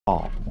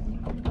Paul.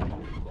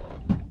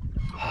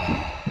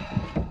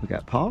 We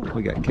got Paul,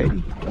 we got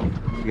Katie,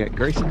 we got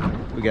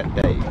Grayson, we got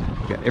Dave.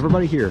 We got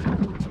everybody here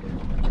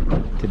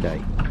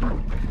today.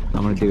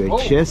 I'm gonna do a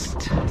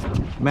chest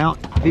mount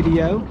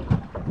video.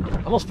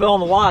 Almost fell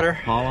in the water.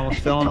 Paul almost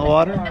fell in the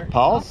water.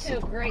 Paul's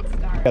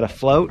got a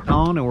float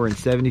on and we're in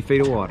 70 feet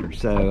of water.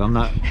 So I'm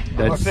not,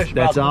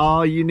 that's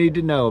all you need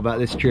to know about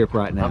this trip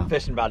right now. I'm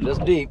fishing about this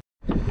deep.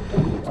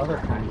 Other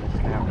kinds of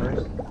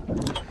snappers.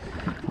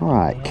 All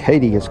right,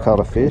 Katie has caught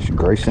a fish,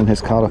 Grayson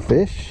has caught a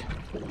fish,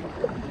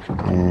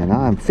 and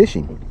I'm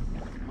fishing.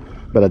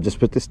 But I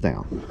just put this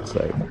down, so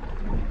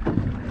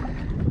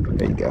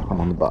there you go, I'm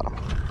on the bottom.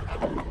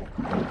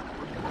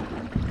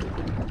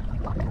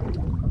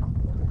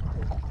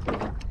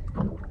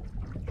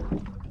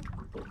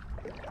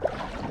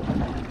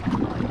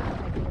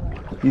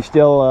 You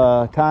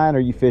still tying or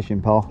are you fishing,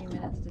 Paul? A few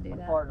minutes to do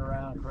that. Parting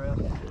around, Chris.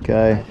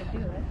 Okay.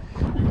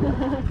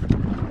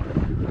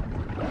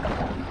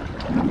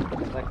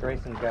 Like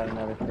Grayson's got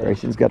another fish.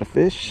 Grayson's got a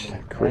fish.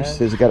 Chris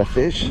has got a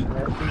fish.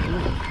 Anybody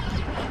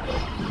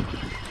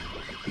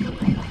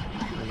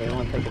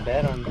want to take a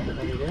bet on what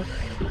it is?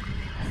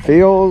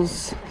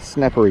 Feels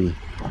snappery.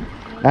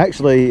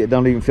 Actually, it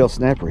don't even feel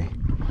snappery.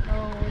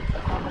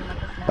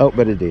 Oh,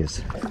 but it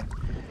is.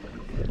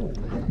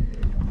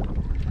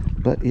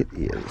 But it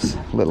is,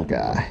 little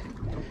guy.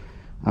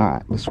 All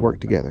right, let's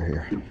work together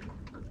here.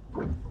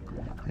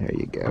 There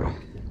you go.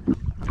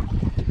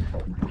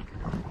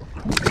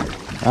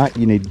 All right,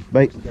 you need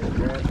bait.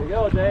 There we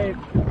go, Dave.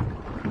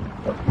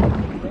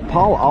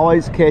 Paul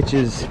always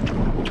catches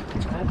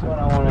That's what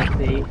I want to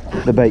see.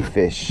 the bait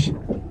fish.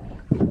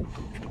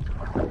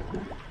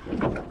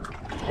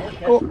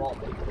 Oh,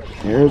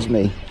 here's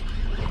me.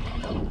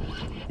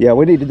 Yeah,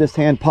 we need to just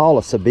hand Paul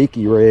a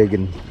sabiki rig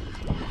and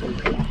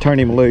turn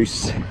him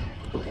loose.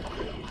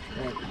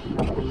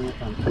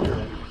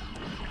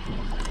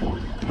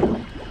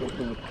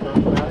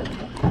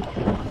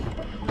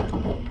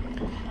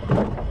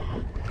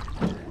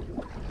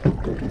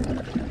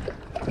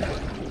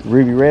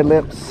 Ruby red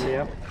lips.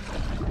 Yep.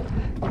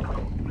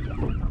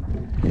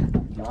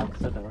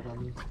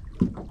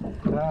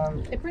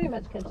 They pretty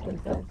much catch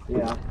themselves.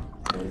 Yeah.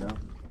 There you go.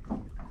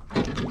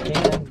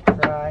 Can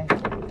try.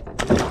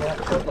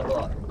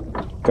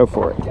 Go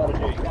for it. You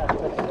gotta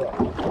put the hook.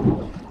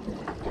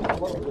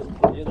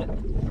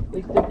 At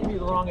least they give you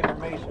the wrong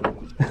information.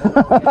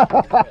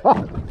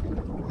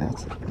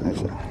 That's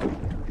it.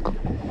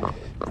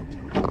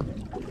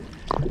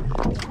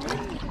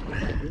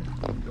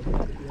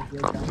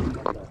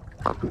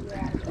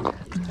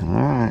 All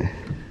right.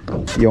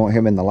 You want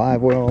him in the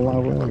live well?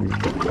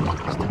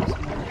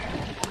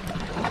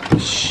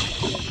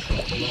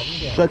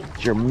 Shh. Shut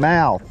your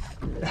mouth,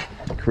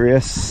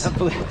 Chris.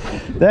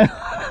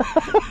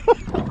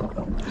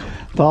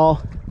 Paul.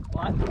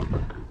 What?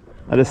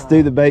 I just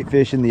threw the bait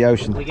fish in the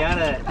ocean. We got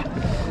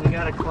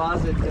a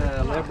closet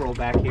liberal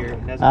back here.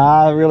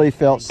 I really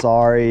felt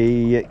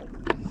sorry.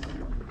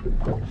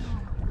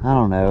 I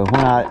don't know.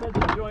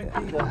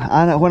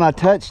 When I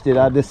touched it,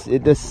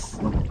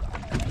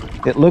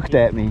 it looked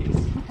at me.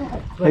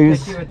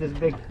 With this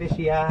big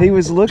fishy eye. He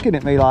was looking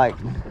at me like,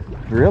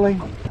 really?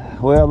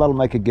 Well, that'll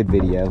make a good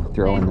video.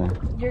 Throw in there.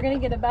 You're gonna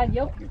get a bad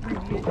Yelp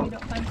review if you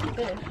don't find some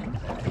fish.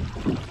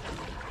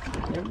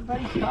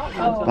 Everybody's caught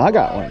Oh, I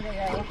got one.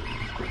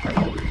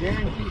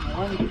 Guaranteed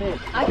one fish.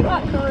 I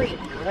caught curry.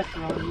 That's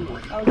wrong.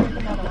 Oh, there's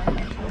another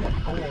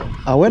one.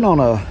 I went on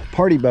a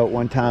party boat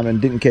one time and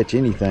didn't catch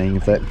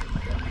anything. I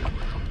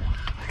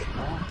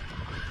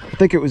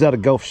think it was out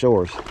of Gulf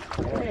Shores.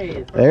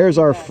 Hey, There's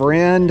our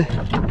friend,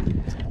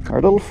 our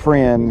little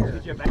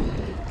friend.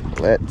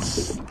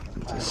 Let's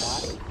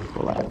just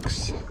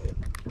relax.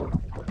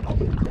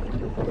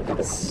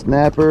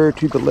 Snapper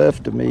to the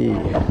left of me.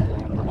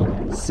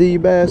 Sea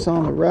bass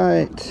on the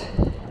right.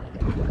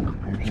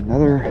 There's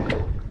another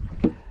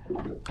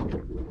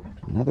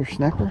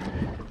snapper.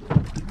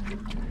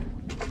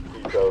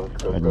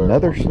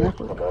 Another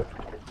snapper.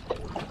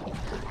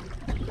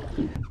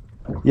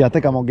 Yeah, I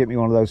think I'm gonna get me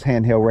one of those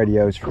handheld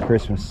radios for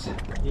Christmas.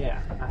 yeah,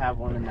 I have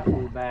one in that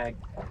blue bag.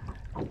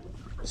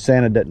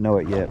 Santa doesn't know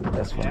it yet, but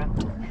that's fine.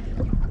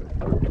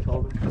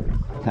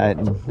 I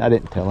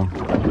didn't tell him.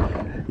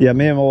 Yeah,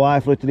 me and my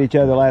wife looked at each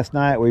other last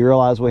night. We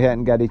realized we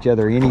hadn't got each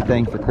other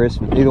anything for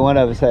Christmas. Neither one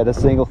of us had a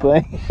single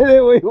thing. And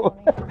then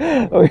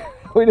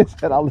we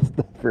just had all this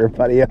stuff for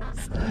everybody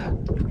else.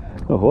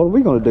 Oh, what are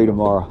we going to do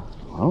tomorrow?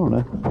 I don't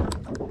know.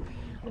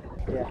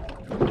 Yeah.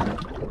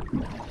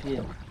 She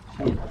had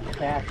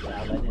cast out. I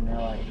didn't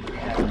realize she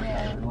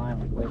had in line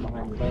was way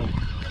behind the boat.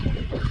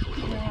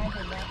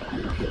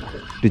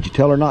 Did you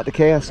tell her not to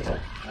cast?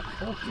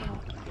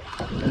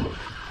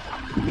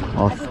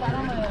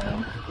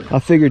 I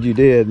figured you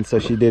did, and so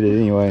she did it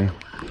anyway.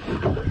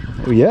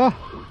 Oh, yeah,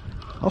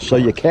 I'll show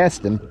you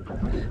casting.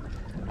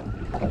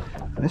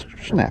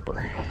 Mr.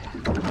 Snapper.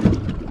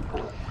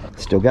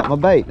 Still got my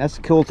bait. That's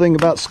the cool thing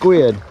about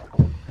squid.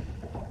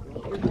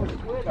 What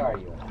squid are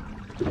you?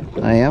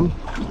 I am.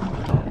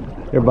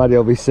 Everybody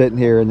will be sitting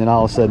here, and then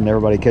all of a sudden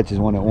everybody catches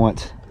one at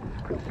once.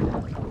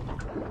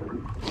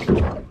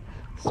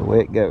 the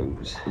way it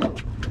goes.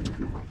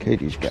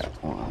 Katie's got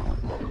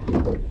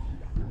one.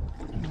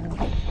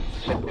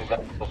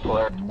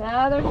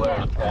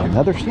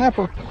 Another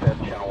snapper.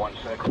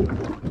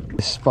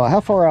 This spot,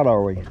 how far out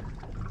are we,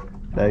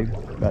 Dave?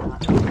 All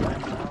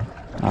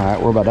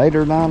right, we're about 8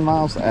 or 9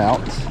 miles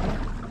out.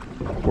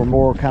 We're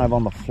more kind of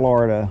on the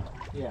Florida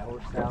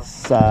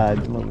side,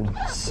 a little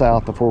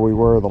south of where we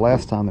were the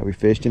last time that we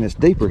fished, and it's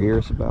deeper here.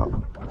 It's about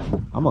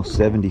almost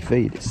 70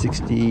 feet. It's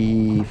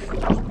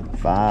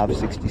 65,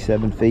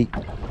 67 feet.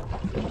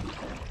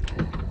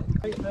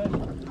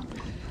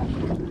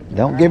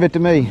 Don't give it to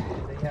me.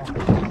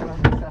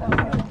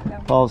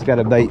 Paul's got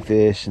a bait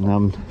fish, and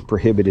I'm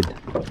prohibited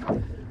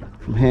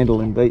from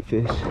handling bait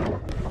fish.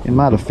 In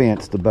my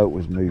defense, the boat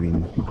was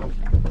moving.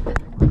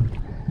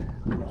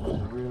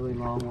 Really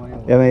long way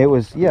away. I mean, it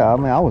was, yeah, I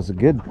mean, I was a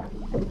good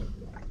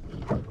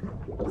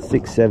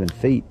 6, 7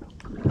 feet.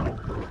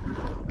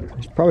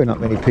 There's probably not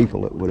many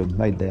people that would have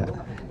made that.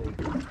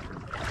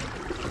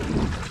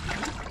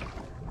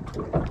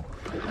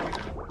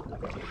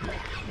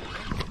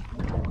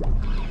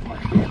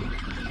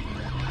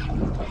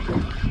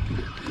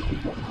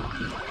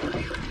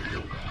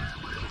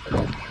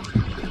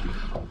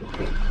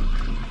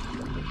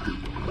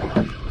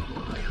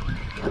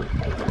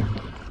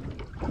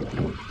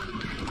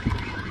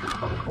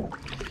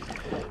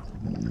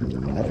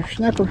 Another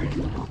snapper.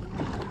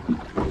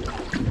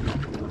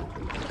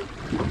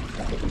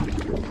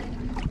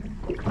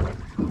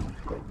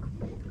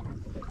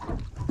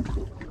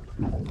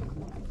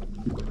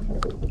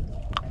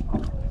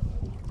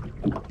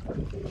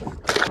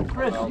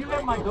 Chris, do you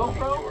have my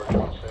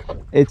GoPro?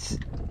 It's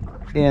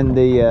in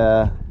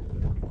the,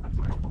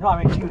 No,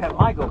 I mean, do you have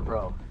my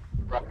GoPro?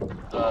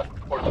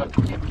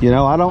 you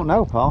know, I don't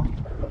know, Paul.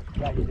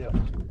 Yeah, you do.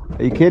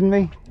 Are you kidding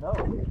me? No.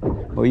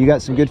 Well, you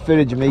got some good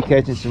footage of me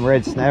catching some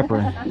red snapper.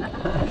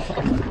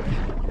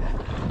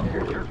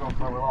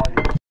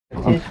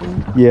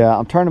 Yeah,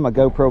 I'm turning my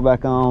GoPro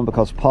back on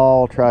because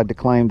Paul tried to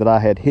claim that I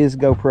had his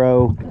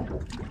GoPro.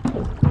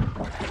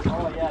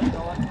 Oh, yeah, you know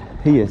what?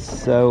 He is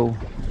so...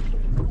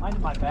 Mine's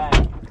in my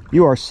bag.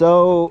 You are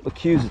so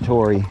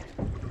accusatory.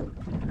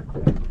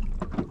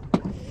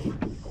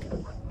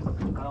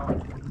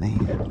 Man.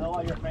 Tell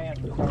all your fans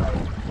it's all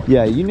right.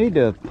 Yeah, you need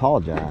to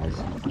apologize.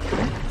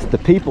 It's the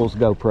people's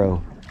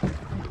GoPro.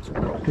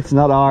 It's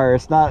not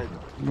ours. It's not...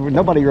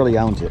 Nobody really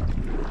owns it.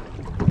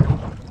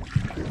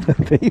 The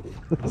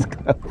people's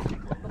GoPro.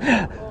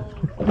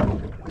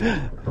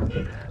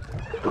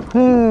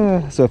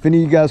 So if any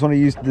of you guys want to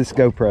use this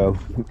GoPro,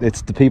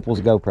 it's the people's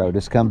GoPro.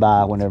 Just come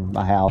by whenever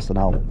my house and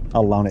I'll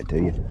loan it to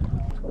you.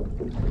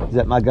 Is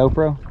that my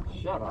GoPro?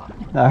 Shut up.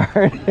 I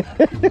heard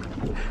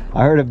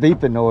a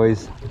beeping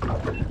noise.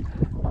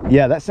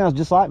 Yeah, that sounds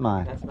just like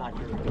mine. That's not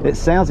yours. It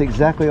sounds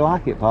exactly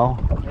like it, Paul.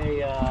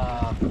 Hey,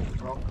 I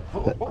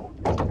forgot it.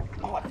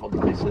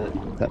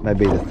 That may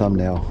be the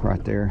thumbnail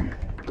right there.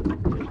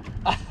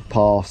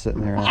 Paul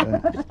sitting there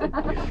like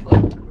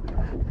that.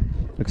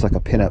 Looks like a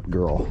pinup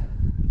girl.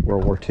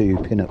 World War II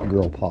pinup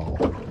girl Paul.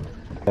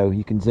 So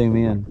you can zoom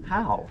in.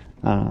 How?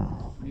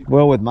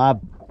 Well, with my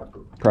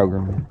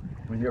program.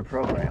 With your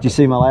program. Did you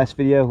see my last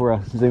video where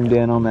I zoomed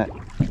in on that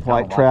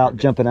white trout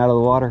jumping out of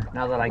the water?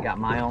 Now that I got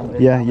my own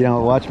video. Yeah, you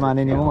don't watch mine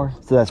anymore?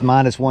 So that's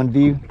 -1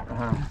 view?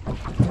 Uh-huh.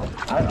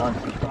 I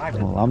unsubscribed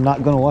it. Well, I'm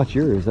not going to watch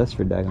yours. That's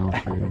for daggone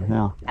sure.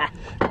 Now.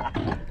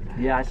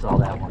 Yeah, I saw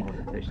that one where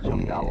the fish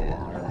jumped out of the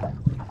water.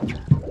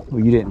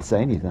 Well, you didn't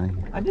say anything.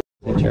 I did.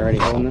 Did you already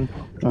own them?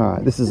 All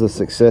right, this is a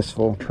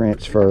successful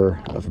transfer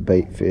of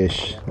bait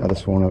fish. I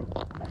just want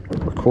to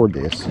record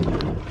this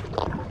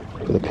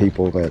for the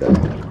people that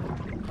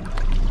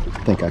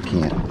think I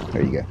can't.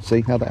 There you go.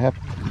 See how that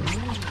happened?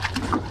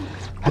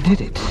 I did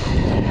it.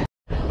 I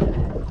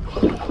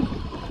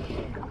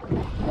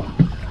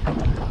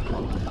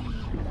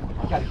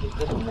gotta get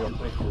this one real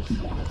quick because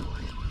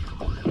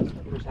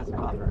Chris hasn't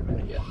bothered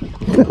me yet.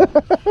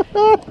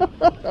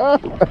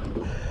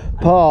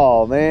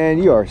 Paul, man,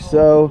 you are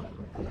so...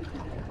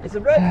 It's a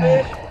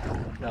redfish.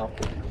 No,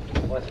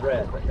 well, it's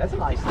red, but that's a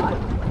nice size.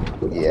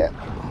 Yeah.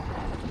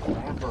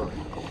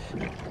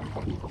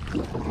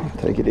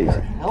 Take it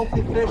easy.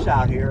 Healthy fish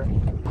out here.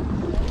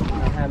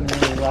 Not having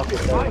any luck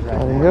with those right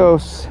now.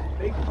 Adios.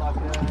 Big buck.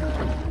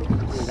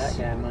 See that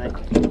guy, Mike.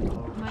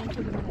 Mine took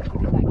a minute to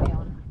get back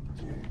down.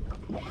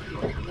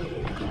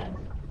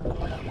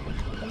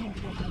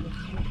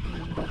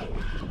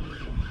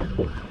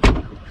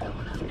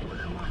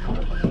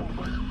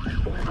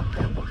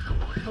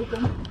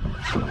 Open.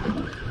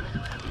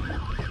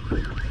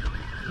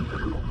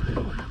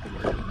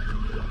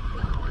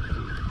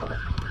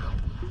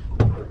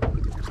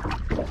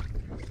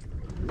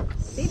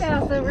 Sea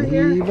bass over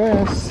here. Sea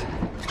bass.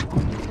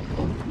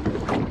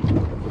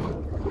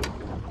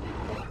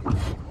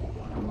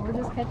 We're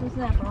just catching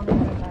snapper on the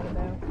other side of the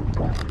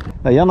boat.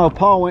 Now, y'all know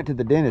Paul went to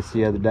the dentist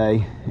the other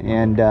day,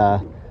 and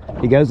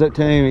he goes up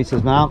to him. He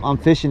says, "Man, I'm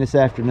fishing this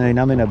afternoon.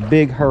 I'm in a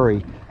big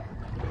hurry,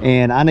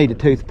 and I need a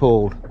tooth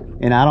pulled."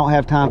 and I don't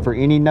have time for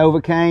any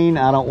Novocaine.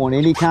 I don't want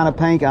any kind of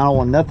paint. I don't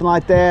want nothing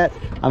like that.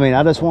 I mean,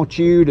 I just want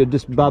you to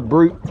just by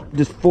brute,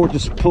 just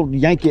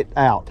yank it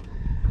out.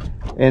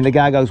 And the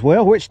guy goes,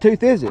 well, which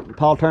tooth is it? And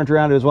Paul turns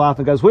around to his wife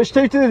and goes, which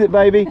tooth is it,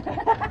 baby?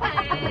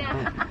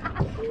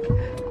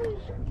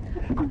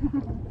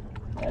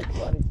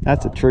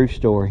 That's a true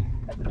story.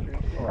 That's a true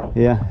story.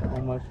 Yeah.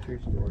 Almost true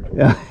story.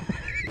 Yeah.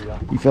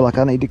 You feel like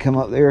I need to come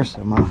up there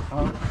so my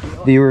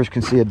viewers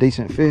can see a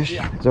decent fish?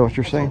 Yeah. Is that what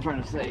you're saying? That's what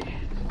I'm trying to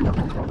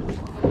say.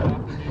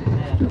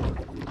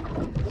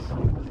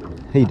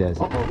 He does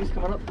it. Uh-oh, he's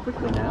coming up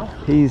quickly now.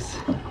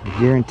 I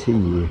guarantee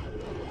you,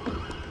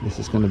 this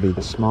is going to be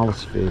the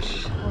smallest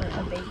fish Or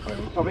a bait fish.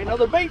 Probably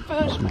another bait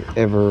fish.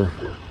 ever.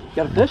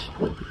 Got a fish?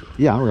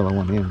 Yeah, I'm really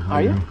wanting in.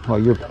 Are you? While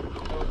you're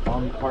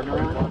Partner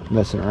around?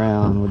 messing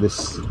around with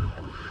this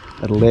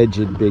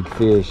alleged big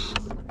fish.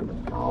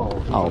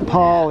 Oh,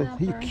 Paul, are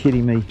you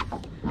kidding me?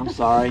 I'm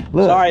sorry.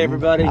 Look, sorry,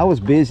 everybody. I was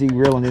busy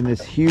reeling in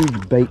this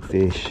huge bait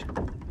fish.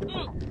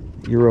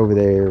 You're over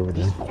there with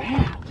a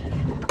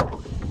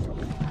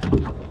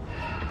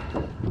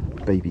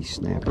baby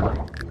snapper.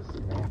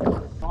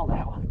 Saw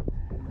that one.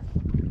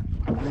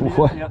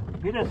 What? He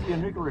didn't see a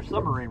nuclear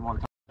submarine one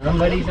time.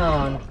 Somebody's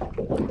on.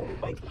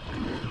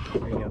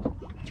 There you go.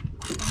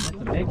 That's a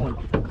big one.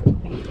 I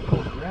think it's a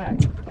cool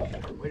drag.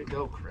 Way to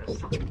go, Chris.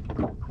 Probably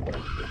the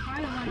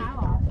one I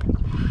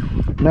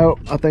lost. No,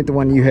 I think the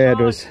one you had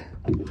was.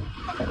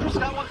 Chris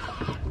got one.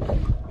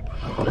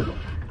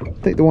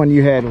 I think the one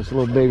you had was a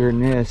little bigger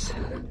than this.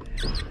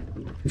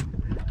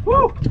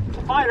 Woo! It's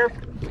a fighter.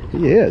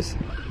 He is.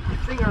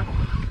 Singer.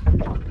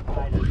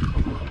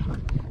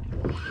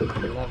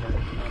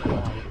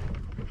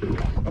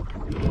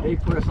 They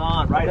put us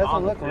on right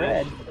on the fish.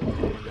 red.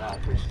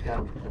 And Chris got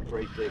a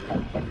great big.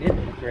 It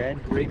did look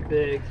red. Great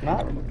big.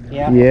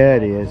 Yeah. Yeah,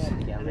 it is.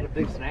 And then a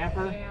big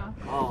snapper. Yeah.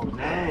 Oh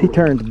no. He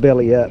turns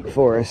belly up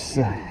for us.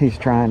 He's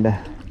trying to.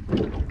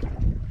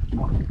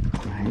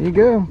 There you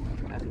go.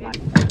 That's nice.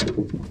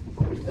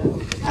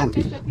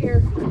 Fish up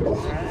here.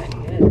 Alright,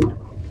 good.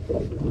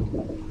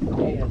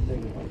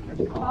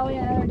 Probably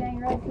another dang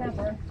red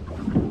snapper.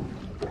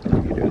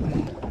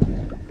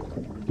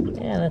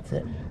 Yeah, that's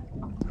it.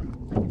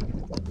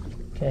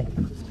 Okay.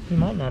 He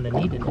might not have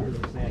needed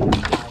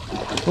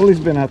it. Well, he's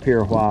been up here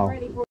a while.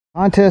 Ready for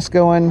Contest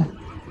going.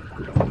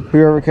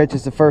 Whoever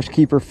catches the first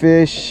keeper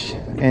fish.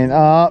 And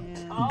up,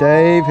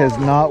 Dave has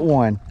not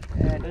won.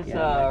 It's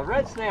a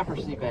red snapper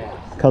sea bass.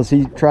 Because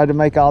he tried to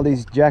make all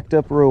these jacked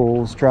up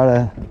rules, try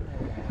to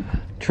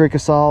trick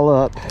us all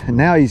up. And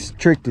now he's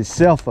tricked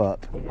himself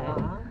up.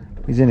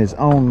 He's in his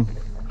own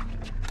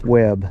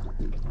web.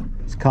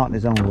 He's caught in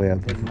his own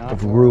web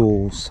of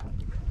rules.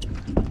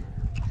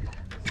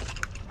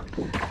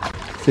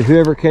 So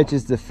whoever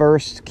catches the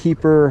first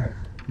keeper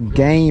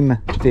game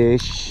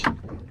fish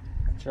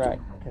That's right.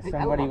 Because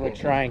somebody would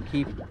try and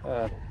keep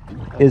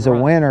is a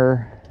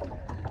winner.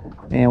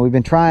 And we've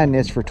been trying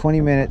this for 20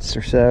 minutes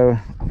or so.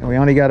 And we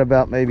only got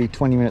about maybe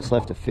 20 minutes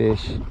left to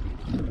fish.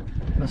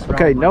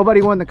 Okay,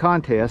 nobody won the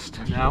contest.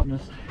 No.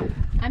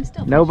 I'm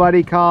still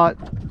Nobody caught.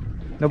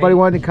 Nobody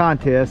won the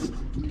contest.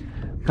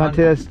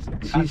 Contest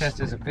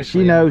is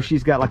she knows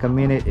she's got like a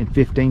minute and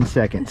 15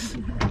 seconds.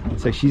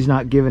 So she's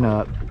not giving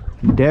up.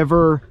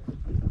 Endeavor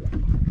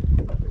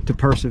to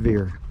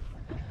persevere.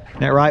 Isn't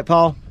that right,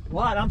 Paul?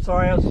 What? I'm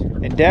sorry. I was...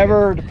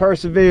 Endeavor to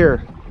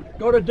persevere.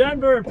 Go to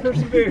Denver and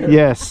persevere.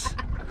 Yes.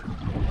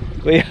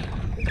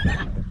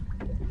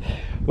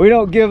 We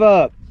don't give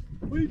up.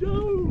 We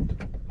don't.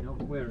 No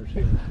winners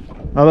here.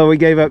 Although we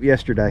gave up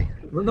yesterday.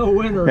 We're no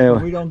winners. Yeah,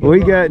 We don't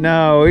give up.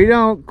 no, we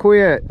don't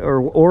quit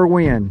or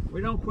win.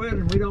 We don't quit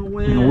and we don't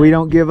win. And we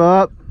don't give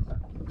up.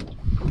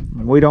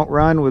 We don't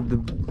run with the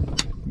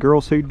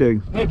girls who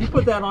do. Hey, if you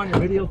put that on your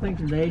video thing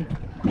today,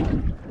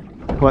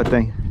 What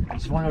thing? I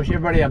just want to wish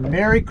everybody a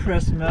Merry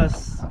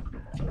Christmas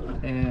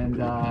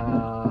and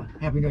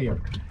Happy New Year.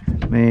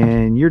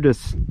 Man, you're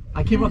just,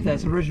 I came up with that.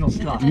 It's original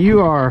stuff. you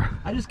are,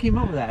 I just came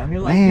up with that. I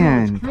mean, like,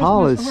 man, it's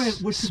Paul Christmas.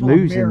 is I wanna wish people a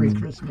Merry smoozing.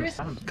 Christmas.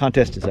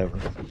 Contest is over.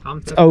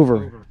 It's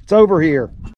It's over here.